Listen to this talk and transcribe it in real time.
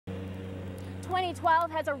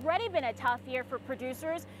2012 has already been a tough year for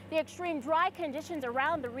producers. The extreme dry conditions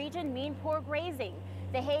around the region mean poor grazing.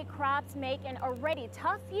 The hay crops make an already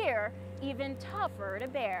tough year even tougher to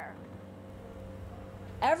bear.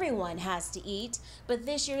 Everyone has to eat, but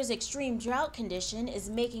this year's extreme drought condition is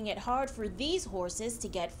making it hard for these horses to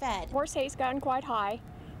get fed. Horse hay's gotten quite high,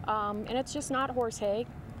 and it's just not horse hay.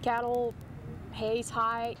 Cattle hay's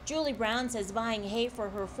high. Julie Brown says buying hay for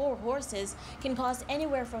her 4 horses can cost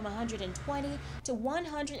anywhere from $120 to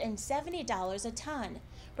 $170 a ton.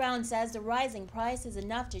 Brown says the rising price is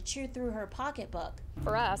enough to chew through her pocketbook.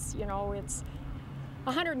 For us, you know, it's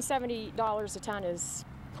 $170 a ton is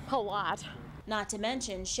a lot. Not to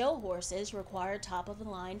mention, show horses require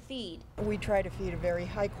top-of-the-line feed. We try to feed a very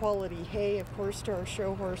high-quality hay, of course, to our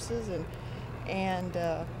show horses, and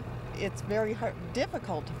it's very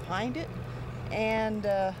difficult to find it. And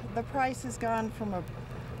the price has gone from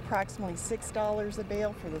approximately $6 a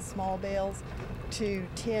bale for the small bales to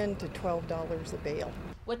 $10 to $12 a bale.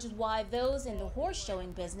 Which is why those in the horse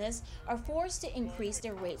showing business are forced to increase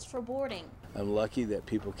their rates for boarding. I'm lucky that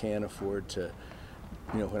people can't afford to,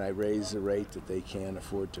 when I raise the rate, that they can't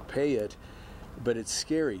afford to pay it. But it's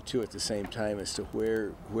scary, too, at the same time as to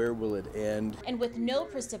where will it end. And with no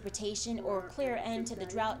precipitation or clear end to the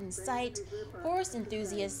drought in sight, horse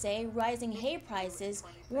enthusiasts say rising hay prices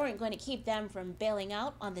weren't going to keep them from bailing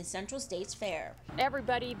out on the Central States Fair.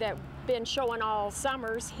 Everybody that's been showing all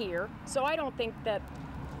summer's here, so I don't think that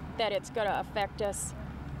it's going to affect us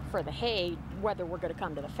for the hay, whether we're going to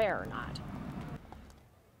come to the fair or not.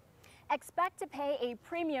 Expect to pay a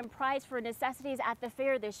premium price for necessities at the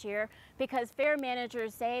fair this year because fair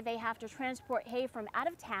managers say they have to transport hay from out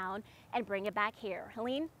of town and bring it back here.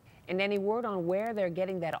 Helene? And any word on where they're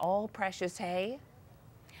getting that all-precious hay?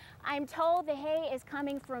 I'm told the hay is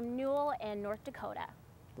coming from Newell in North Dakota.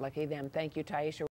 Lucky them. Thank you, Taisha.